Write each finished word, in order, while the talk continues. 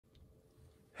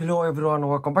Hello everyone,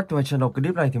 welcome back to my channel.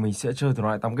 Clip này thì mình sẽ chơi thử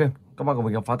loại 8 game. Các bạn cùng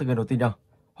mình khám phá từ game đầu tiên nha.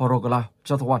 Horror Cloud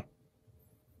Chapter 1.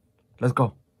 Let's go.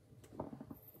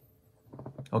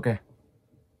 Ok.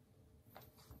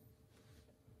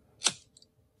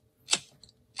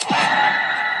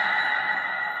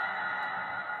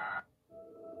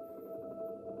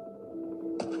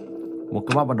 Một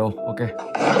cái map bản đồ. Ok.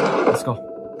 Let's go.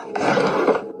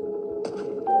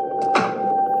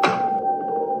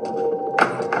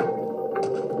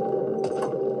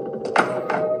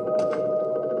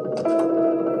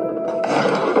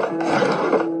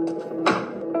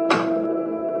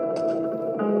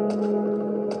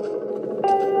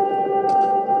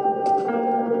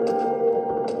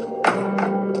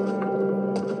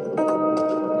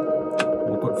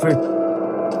 Phim.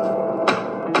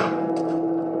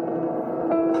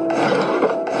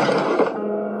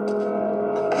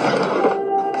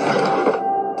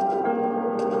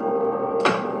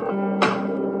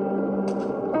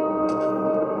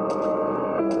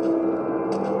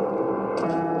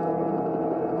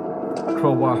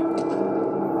 Crowbar.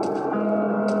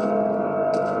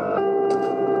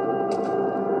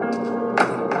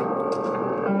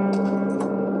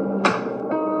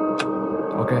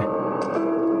 Ok.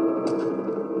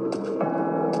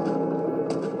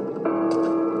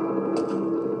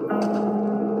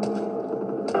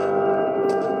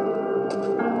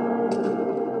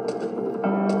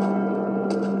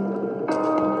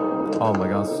 Oh my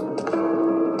gosh.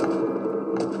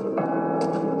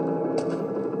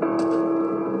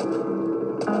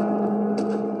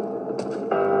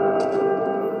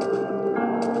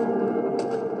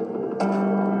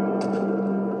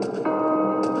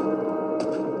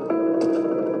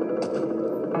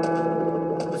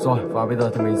 Rồi, và bây giờ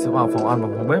thì mình sẽ vào phòng ăn và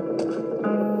phòng bếp.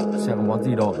 Xem có món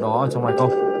gì đó ở trong này không.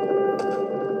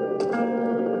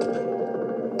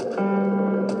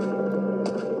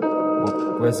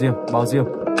 Một que diêm, bao diêm.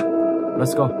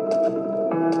 Let's go.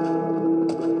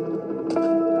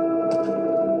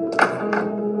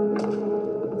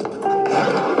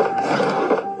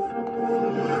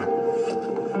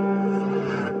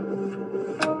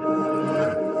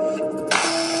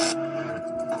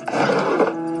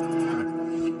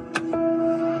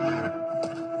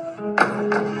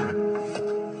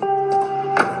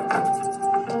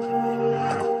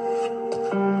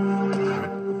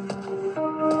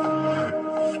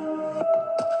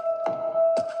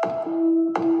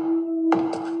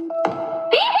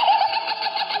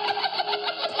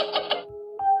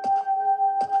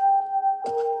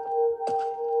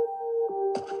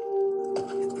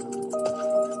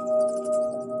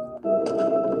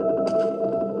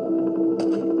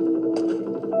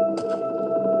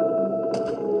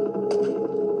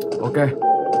 Ok.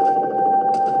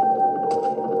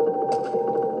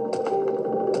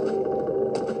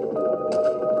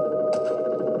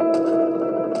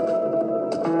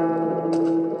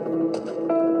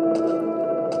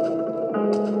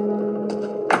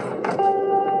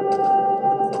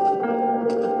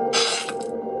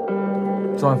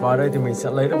 Rồi vào đây thì mình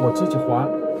sẽ lấy được một chiếc chìa khóa,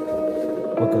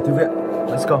 một cửa thư viện.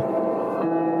 Let's go.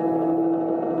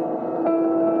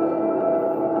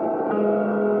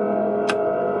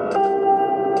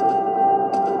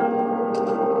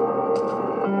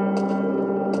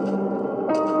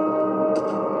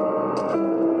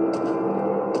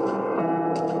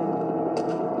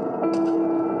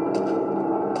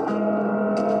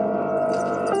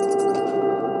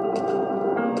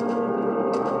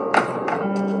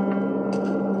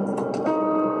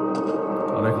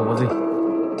 Ở đây không có gì.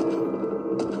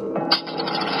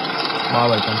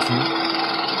 3789.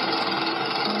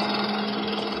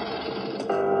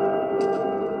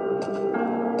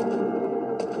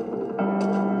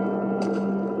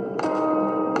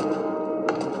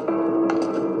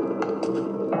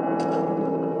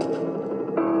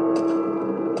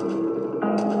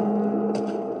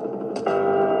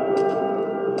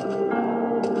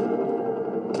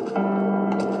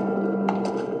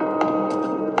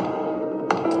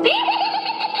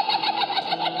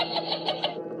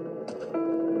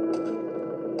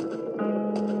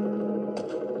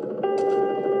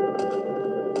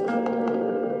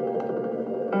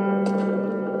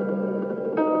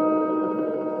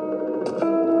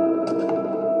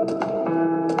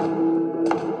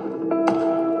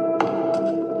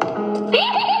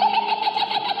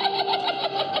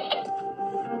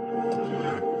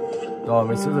 Rồi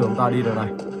mình sẽ rủ chúng ta đi đường này.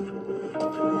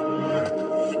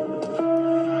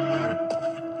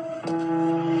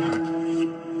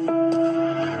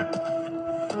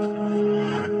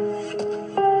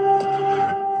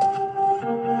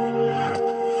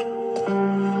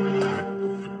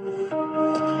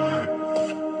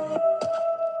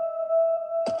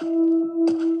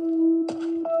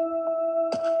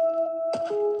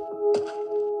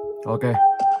 Ok.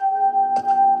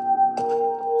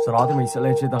 Sau đó thì mình sẽ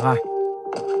lên trên tầng 2.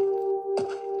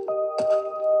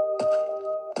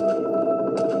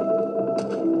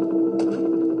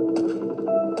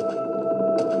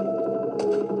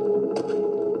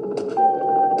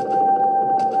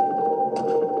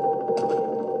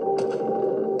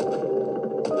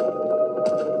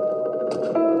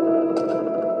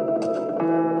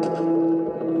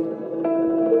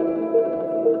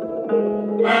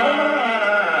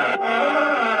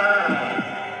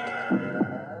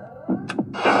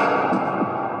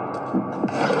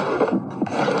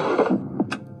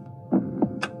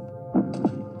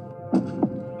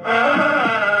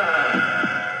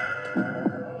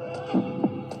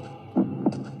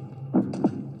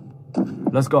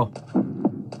 Let's go. Oh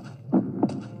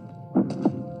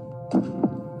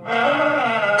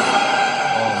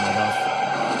my gosh.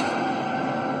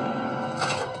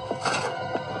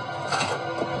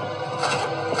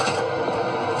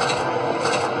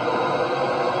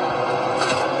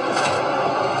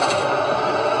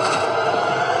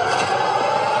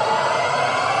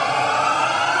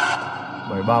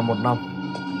 Bảy ba một năm.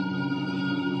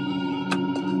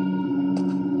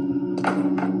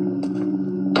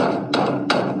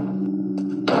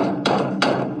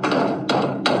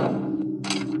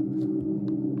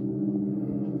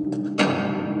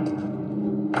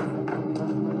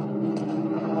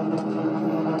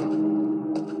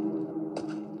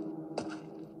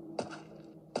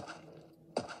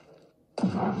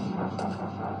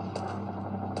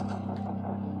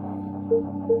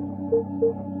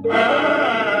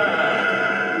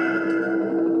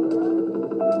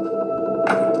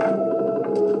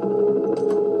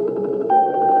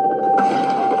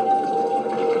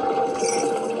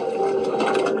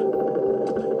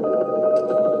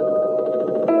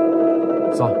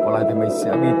 Rồi, còn lại thì mình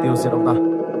sẽ đi tiêu diệt ông ta.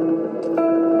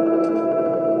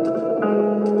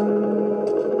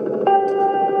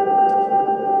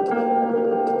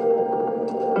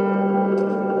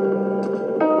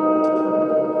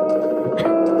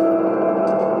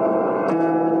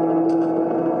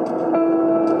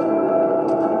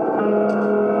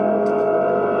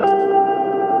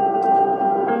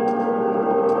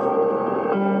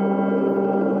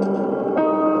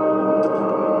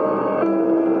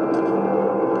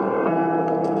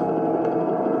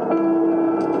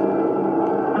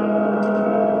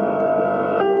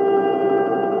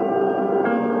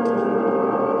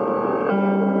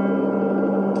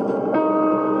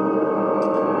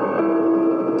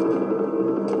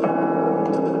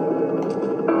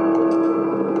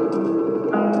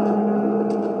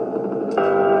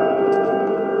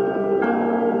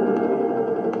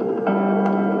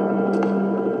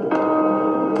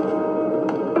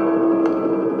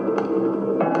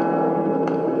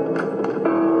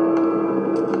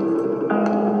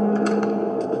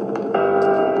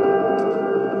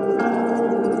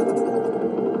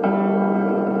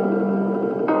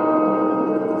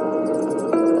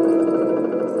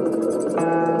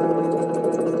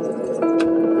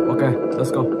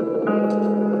 Let's go.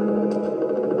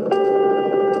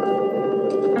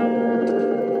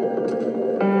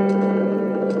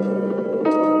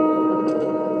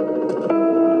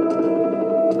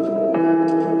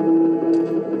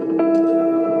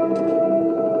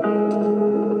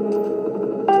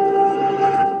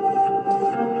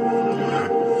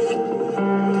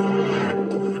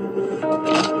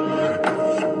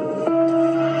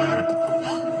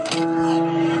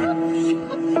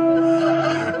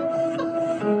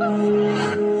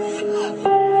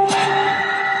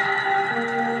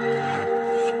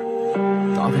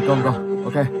 Thành công rồi.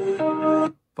 Ok.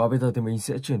 Và bây giờ thì mình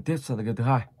sẽ chuyển tiếp sang game thứ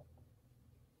hai.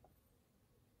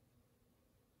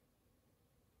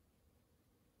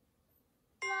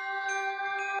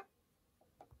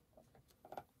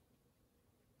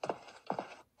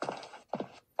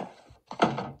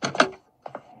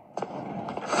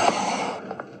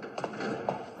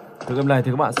 Từ game này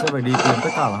thì các bạn sẽ phải đi tìm tất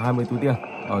cả là 20 túi tiền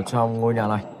ở trong ngôi nhà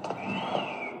này.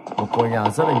 Một ngôi nhà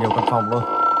rất là nhiều căn phòng luôn.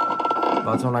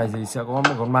 Và trong này thì sẽ có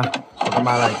một con ma. Và con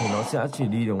ma này thì nó sẽ chỉ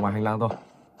đi ở ngoài hành lang thôi.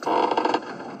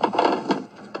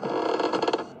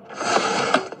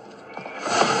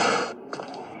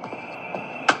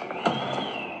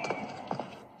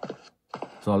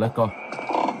 Rồi, let's go.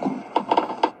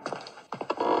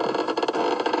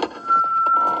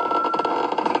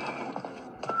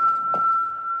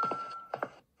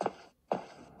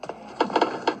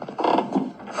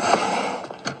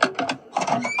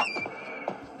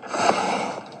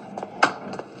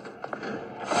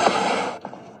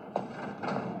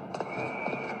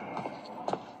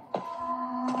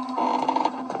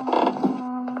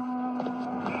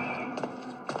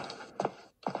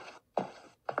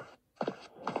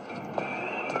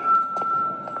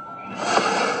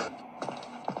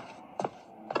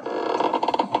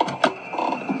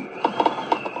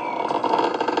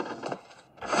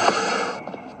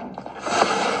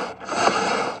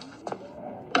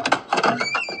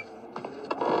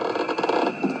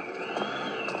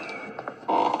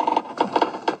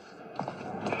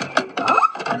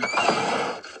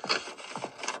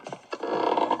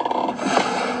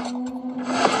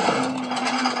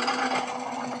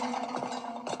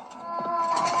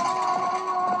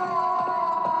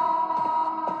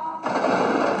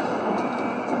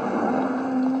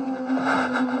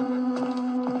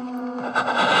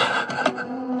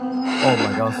 Oh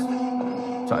my god.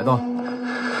 Chạy thôi.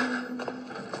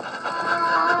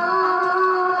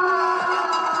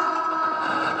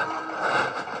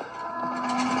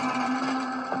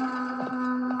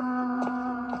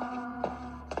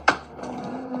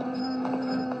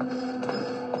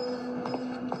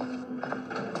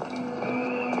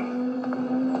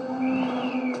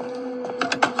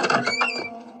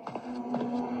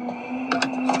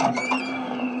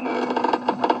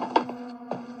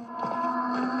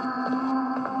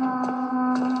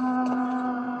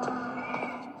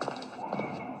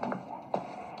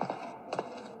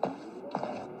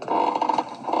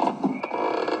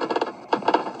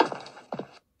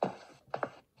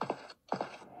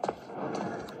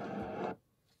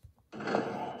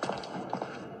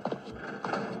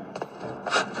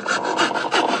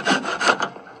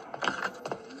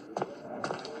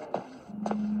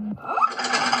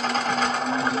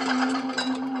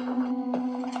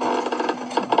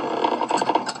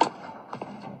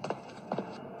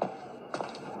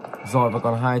 Rồi và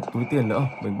còn 2 túi tiền nữa,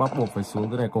 mình bắt buộc phải xuống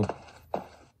tới này cùng.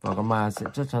 Và con ma sẽ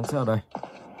chắc chắn sẽ ở đây.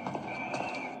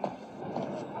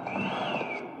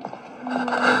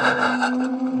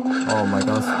 Oh my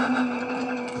god.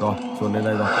 Rồi, chuồn lên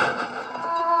đây rồi.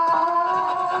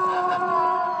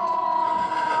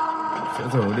 Sẽ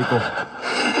rủ đi cùng.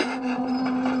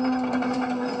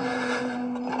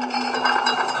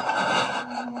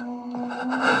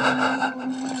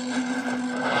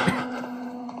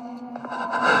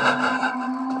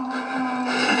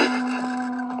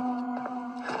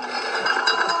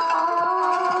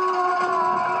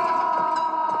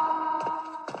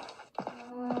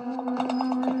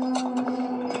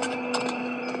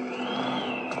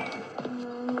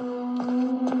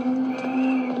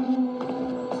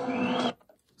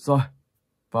 Rồi,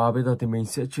 và bây giờ thì mình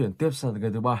sẽ chuyển tiếp sang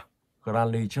cái thứ 3,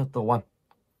 Granny Chapter 1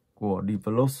 của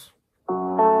d.v.loper.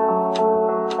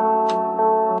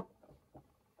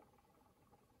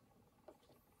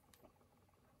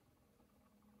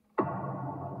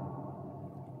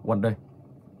 One day.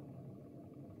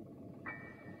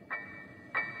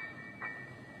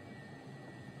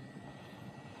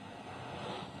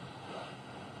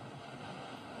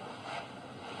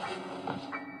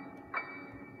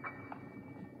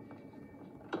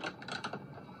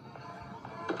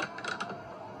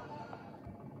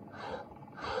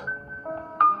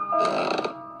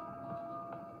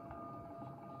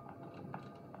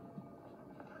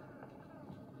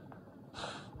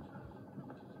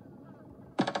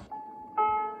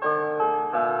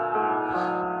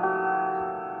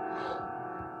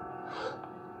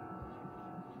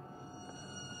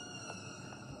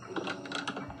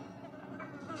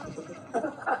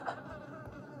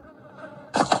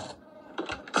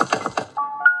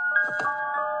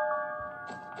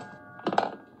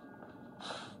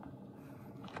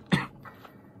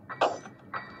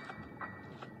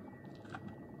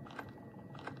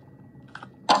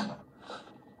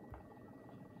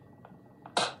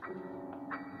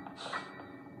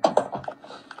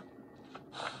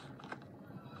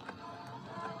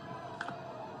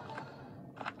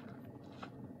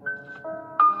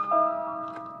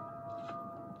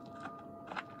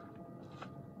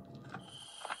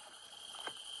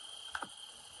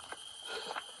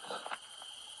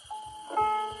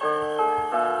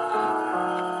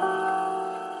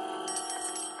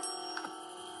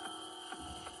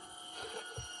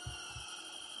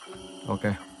 Ok.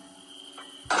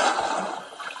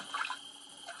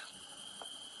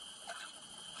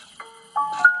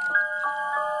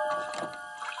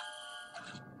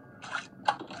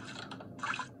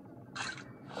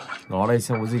 Ngó đây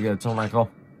xem có gì ở trong này không.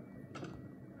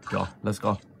 Rồi, let's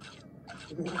go.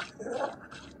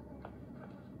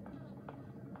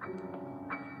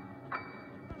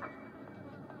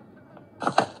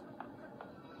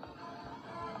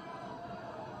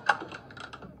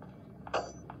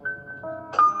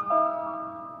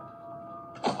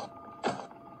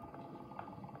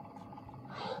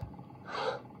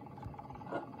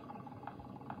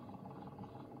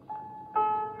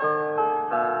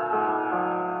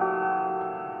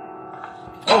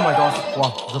 Oh my god,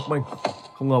 wow, giật mình.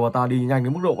 Không ngờ bà ta đi nhanh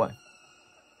đến mức độ vậy.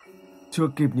 Chưa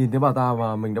kịp nhìn thấy bà ta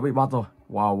mà mình đã bị bắt rồi.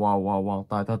 Wow,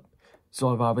 tài thật.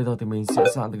 Rồi và bây giờ thì mình sẽ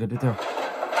sang tới cái tiếp theo.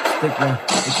 Stickman,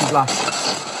 ekip lại.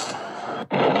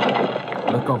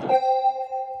 Let's go.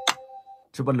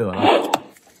 Chưa bật lửa nào.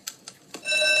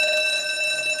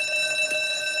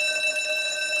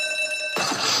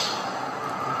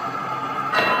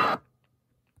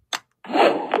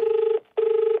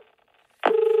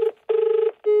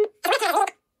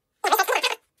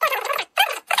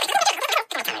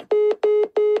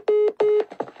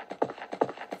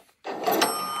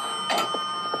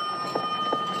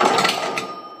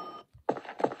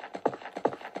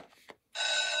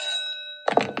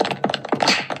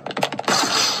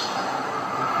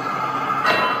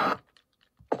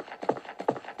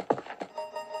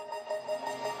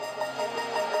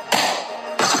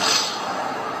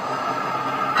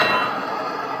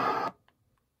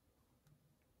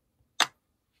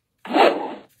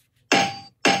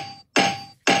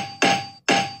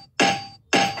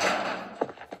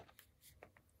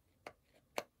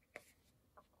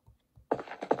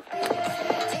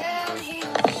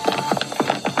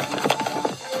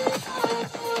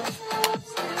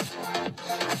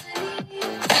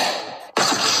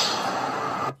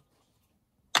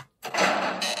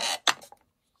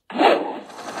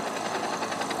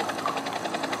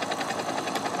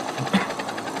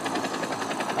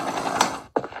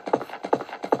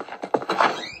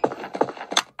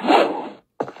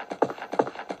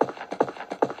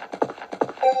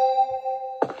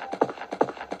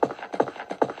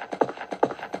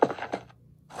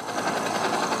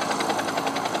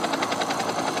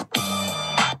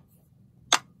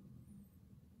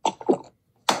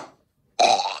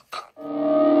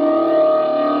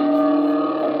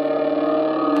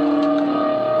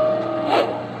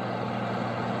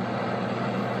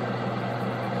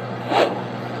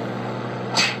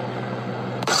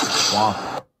 Wow,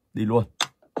 đi luôn.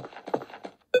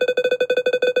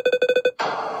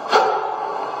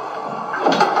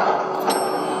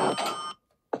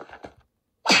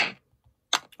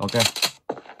 Ok.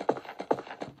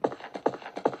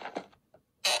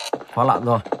 Phá lạn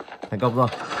rồi, thành công rồi.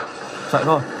 Chạy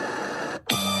thôi.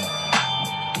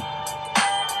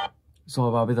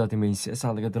 Rồi và bây giờ thì mình sẽ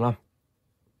sang tới cái thứ 5.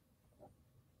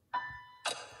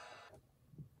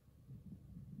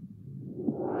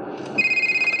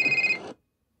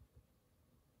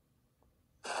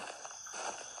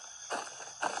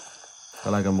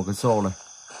 Cái này cần một cái xô này.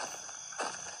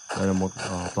 Đây là một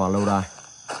tòa lâu đài.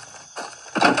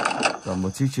 Và một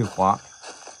chiếc chìa khóa.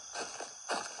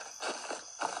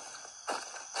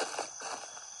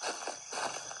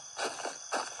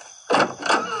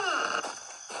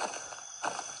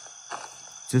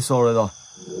 Chiếc xô đây rồi.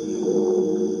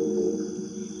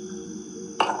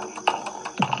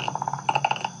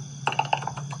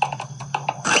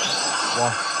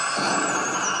 Wow.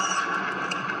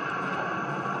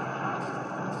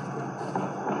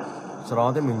 Sau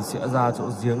đó thì mình sẽ ra chỗ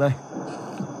giếng đây.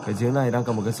 Cái giếng này đang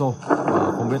cầm một cái xô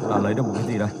và không biết là lấy được một cái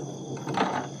gì đây.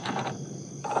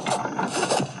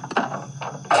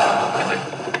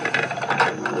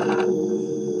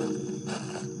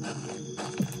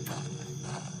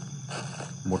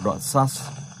 Một đoạn sắt.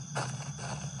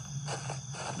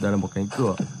 Đây là một cánh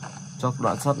cửa. Chắc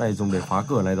đoạn sắt này dùng để phá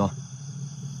cửa này rồi.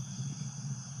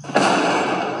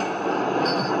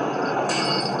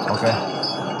 Ok.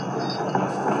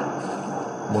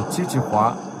 Một chiếc chìa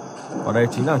khóa. Và đây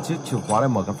chính là chiếc chìa khóa để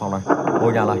mở căn phòng này,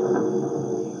 ngôi nhà này.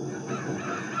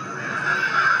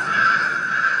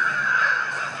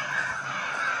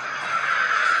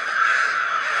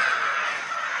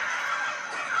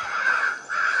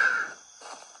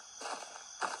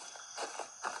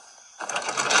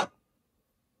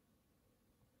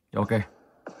 Ok.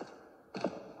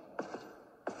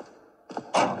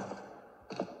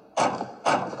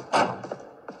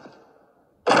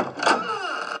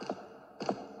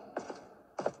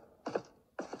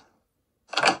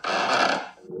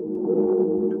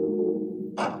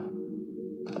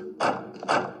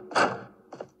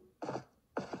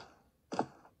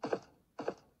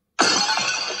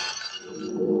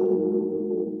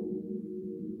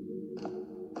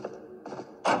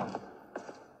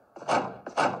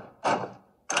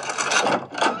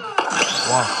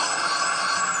 Wow.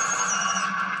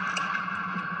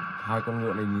 Hai con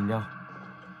ngựa này nhìn nhau.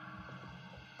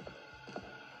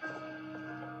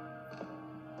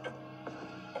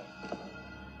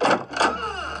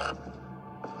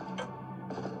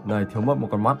 Này, thiếu mất một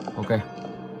con mắt. Ok.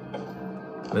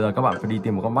 Bây giờ các bạn phải đi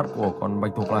tìm một con mắt của con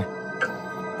bạch tuộc này.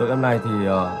 Tựa game này thì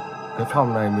cái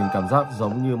phòng này mình cảm giác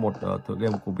giống như một tựa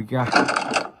game của Big Guy.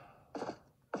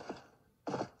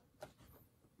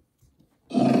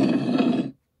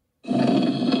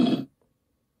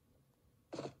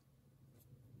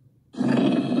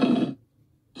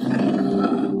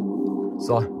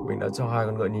 Rồi, mình đã cho hai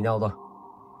con ngựa nhìn nhau rồi.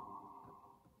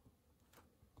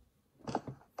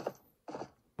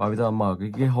 Và bây giờ mở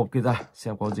cái hộp kia ra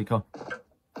xem có gì không.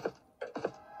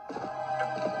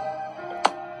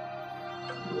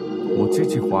 Một chiếc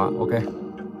chìa khóa, ok.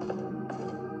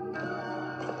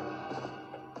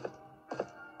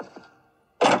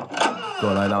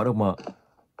 Cửa này đã được mở.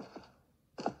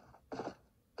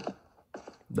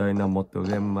 Đây là một tựa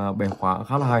game bẻ khóa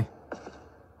khá là hay.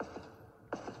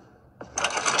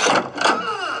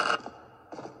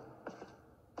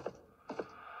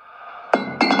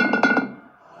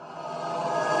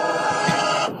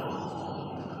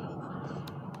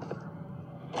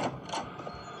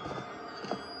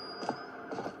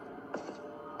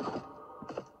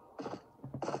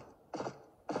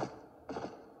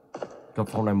 Căn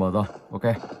phòng này mở rồi, ok.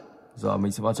 Giờ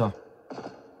mình sẽ vào trong.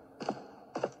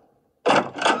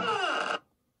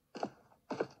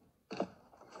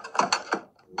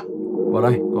 Vào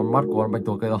đây, con mắt của con bạch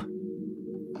tuộc kia rồi.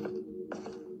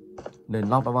 Nên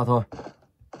lóc nó vào thôi.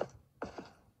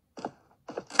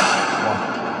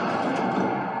 Wow.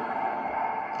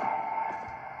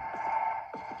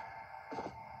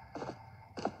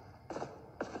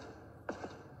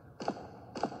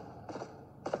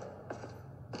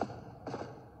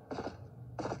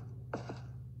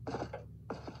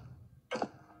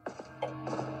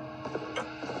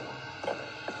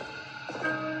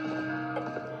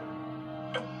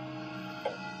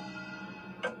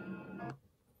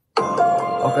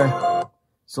 Ok.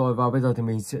 Rồi và bây giờ thì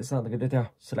mình sẽ sang tới cái tiếp theo,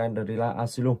 Slendrina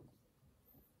Asylum.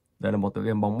 Đây là một tựa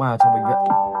game bóng ma trong bệnh viện.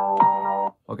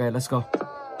 Ok, let's go.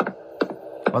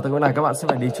 Và tựa game này các bạn sẽ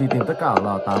phải đi truy tìm tất cả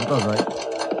là 8 tờ giấy.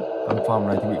 Căn phòng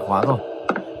này thì bị khóa rồi.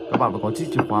 Các bạn phải có chiếc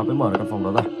chìa khóa mới mở được căn phòng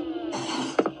đó ra.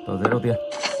 Tờ giấy đầu tiên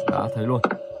đã thấy luôn.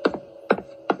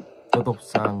 Tiếp tục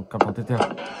sang căn phòng tiếp theo.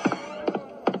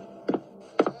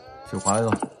 Chìa khóa đây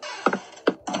rồi.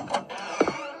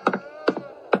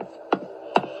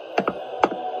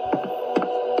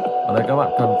 Ở đây các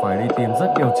bạn cần phải đi tìm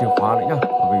rất nhiều chìa khóa nữa nhá,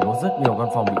 bởi vì có rất nhiều căn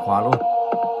phòng bị khóa luôn.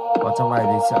 Và trong này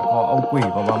thì sẽ có ông quỷ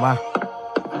và bà ma.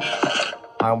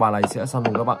 Hai ông bà này sẽ săn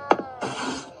lùng các bạn.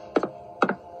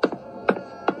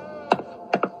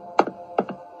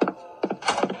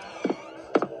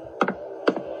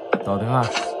 Tờ thứ hai.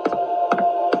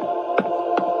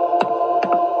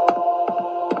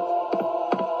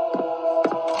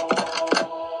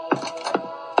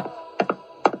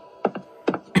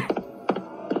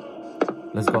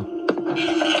 Let's go.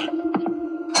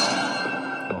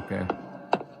 Ok.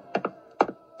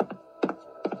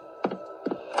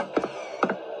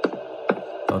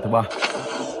 Tờ thứ ba.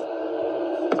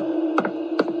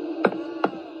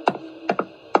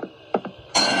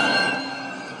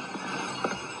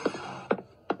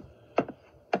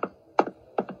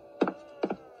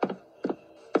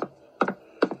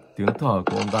 Tiếng thở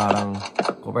của ông ta đang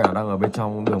có vẻ đang ở bên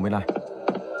trong đường bên này.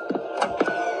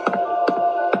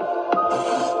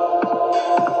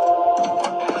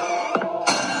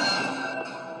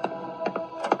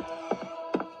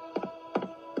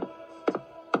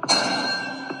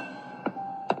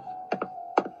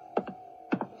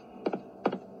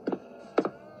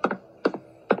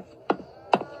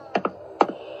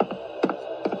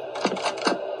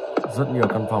 Rất nhiều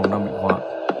căn phòng đang bị khóa.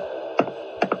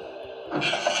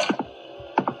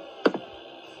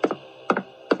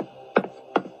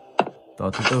 Tờ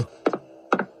thứ tư.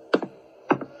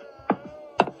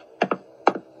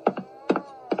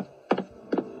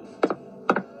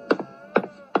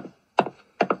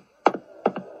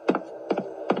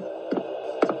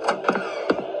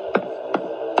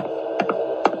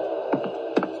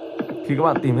 Khi các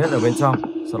bạn tìm hết ở bên trong,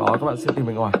 sau đó các bạn sẽ tìm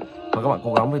bên ngoài. Và các bạn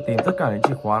cố gắng phải tìm tất cả những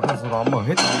chìa khóa, sau đó mở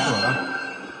hết những cửa ra.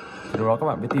 Thì lúc đó các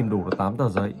bạn mới tìm đủ được 8 tờ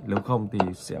giấy. Nếu không thì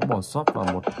sẽ bỏ sót vào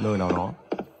một nơi nào đó.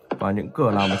 Và những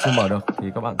cửa nào mà chưa mở được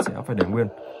thì các bạn sẽ phải để nguyên,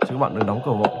 chứ các bạn đừng đóng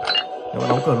cửa vội. Nếu bạn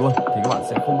đóng cửa luôn thì các bạn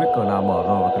sẽ không biết cửa nào mở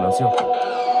rồi và cửa nào chưa.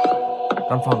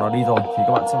 Căn phòng nào đi rồi thì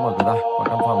các bạn sẽ mở cửa ra, và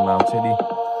căn phòng nào chưa đi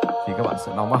thì các bạn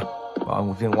sẽ đóng vào. Và ở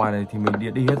một riêng ngoài này thì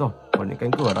mình đi hết rồi. Còn những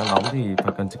cánh cửa đang đóng thì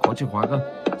phải cần có chìa khóa cơ.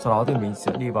 Sau đó thì mình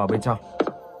sẽ đi vào bên trong.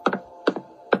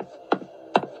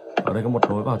 Ở đây có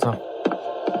một lối vào trong.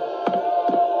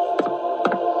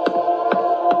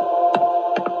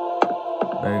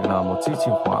 Đây là một chiếc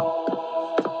chìa khóa.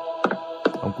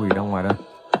 Ông quỷ đang ngoài đây.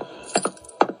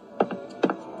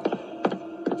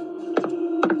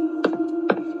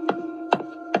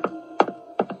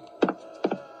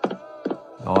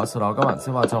 Đó, sau đó các bạn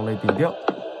sẽ vào trong đây tìm tiếp.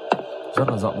 Rất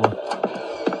là rộng luôn.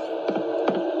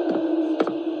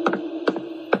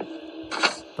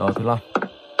 Tờ thứ 5.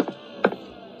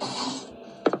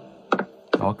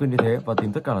 Đó, cứ như thế và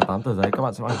tìm tất cả là 8 tờ giấy, các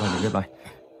bạn sẽ hoàn thành được game này.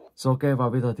 So, ok, và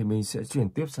bây giờ thì mình sẽ chuyển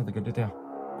tiếp sang tựa game tiếp theo.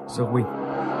 So, win.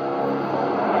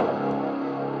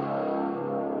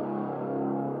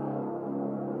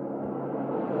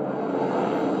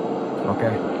 Ok.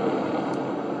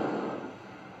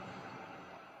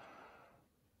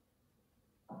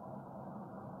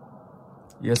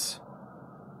 Yes.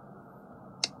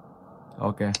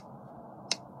 Ok.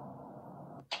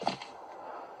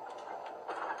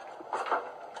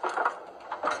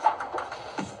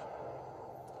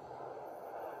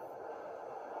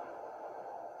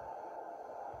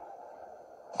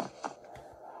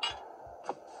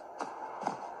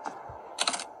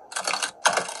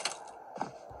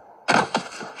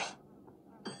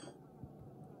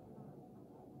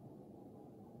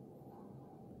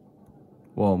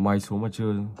 Wow, may xuống mà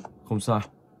chưa, không sao.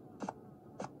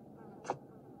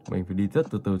 Mình phải đi rất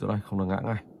từ từ chỗ này, không là ngã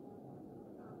ngay.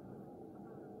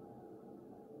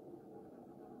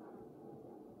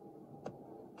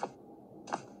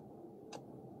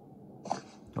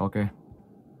 Ok.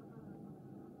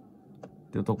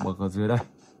 Tiếp tục bật ở dưới đây.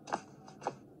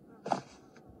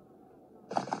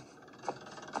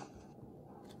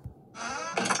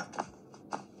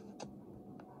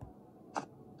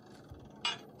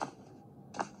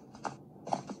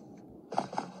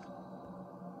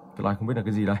 Cái này không biết là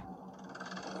cái gì đây.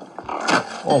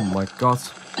 Oh my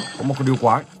god. Có một con điêu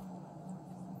quái.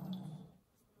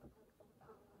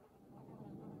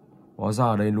 Hóa ra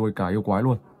ở đây nuôi cả yêu quái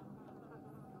luôn.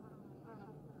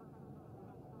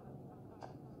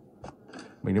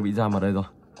 Mình đã bị giam ở đây rồi.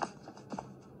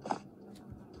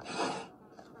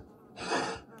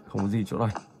 Không có gì chỗ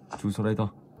này. Chui xuống đây thôi.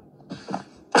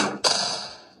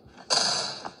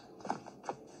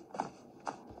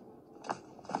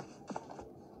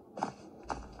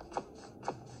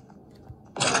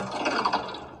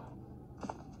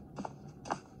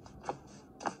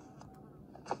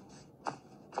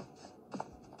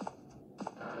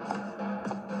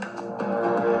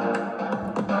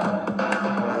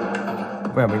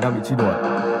 Có vẻ mình đang bị truy đuổi.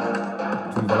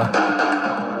 Chui vào đây.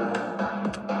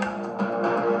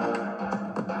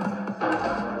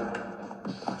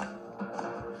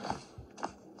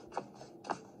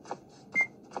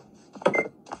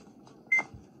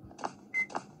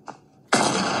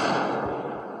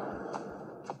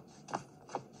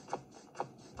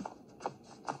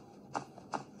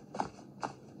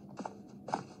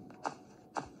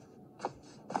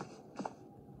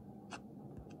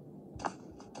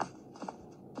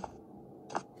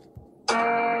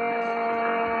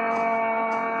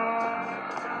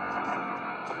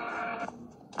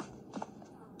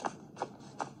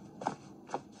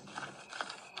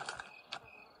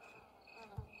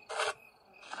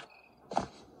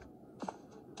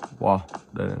 Wow,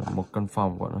 đây là một căn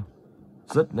phòng của nó.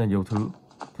 Rất là nhiều thứ.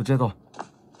 Thôi chết rồi.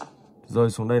 Rơi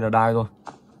xuống đây là đai rồi.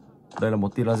 Đây là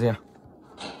một tia laser.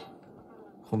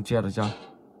 Không che được chăng?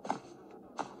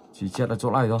 Chỉ che ở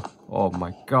chỗ này thôi. Oh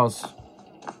my god.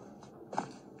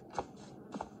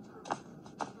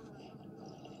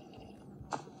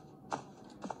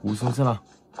 Cúi xuống xem nào.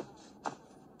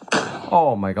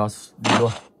 Oh my god, đi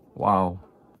luôn. Wow.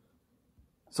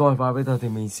 Rồi và bây giờ thì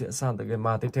mình sẽ sang tới game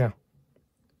ma tiếp theo.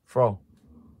 Throw.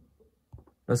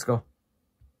 Let's go.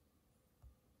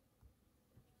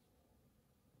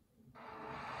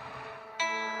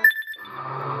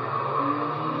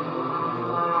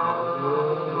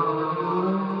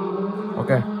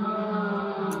 Ok.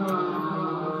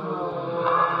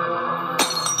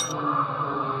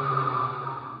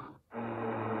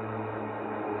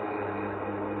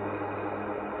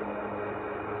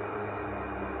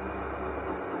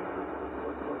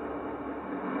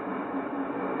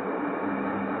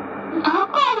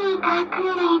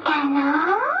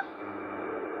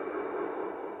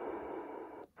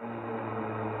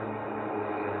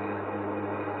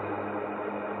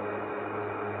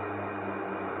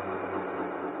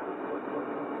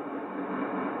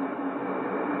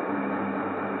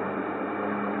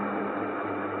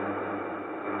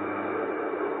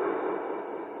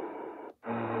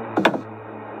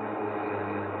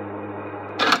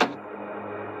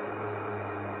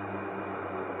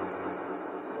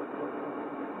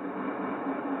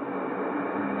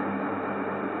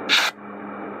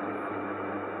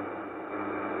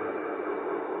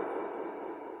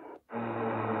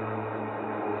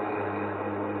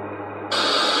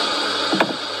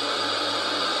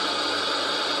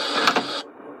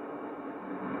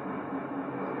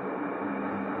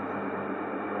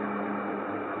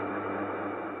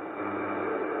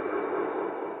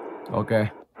 Ok.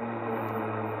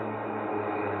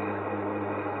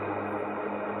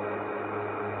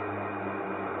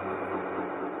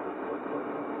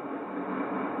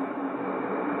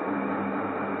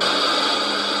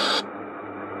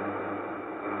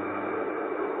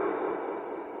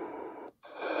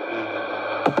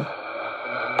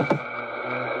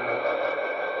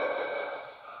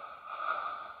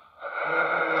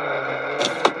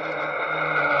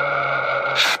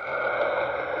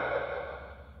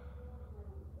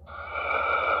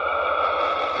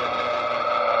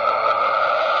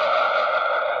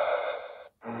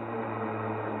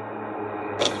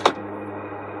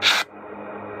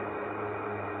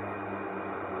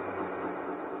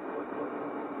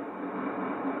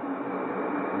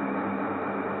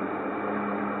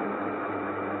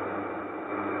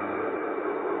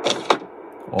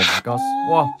 Oh my god.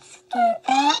 Wow.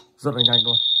 Rất là nhanh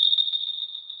luôn.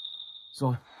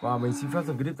 Rồi, và mình xin phép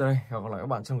dừng clip tại đây. Hẹn gặp lại các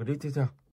bạn trong clip tiếp theo.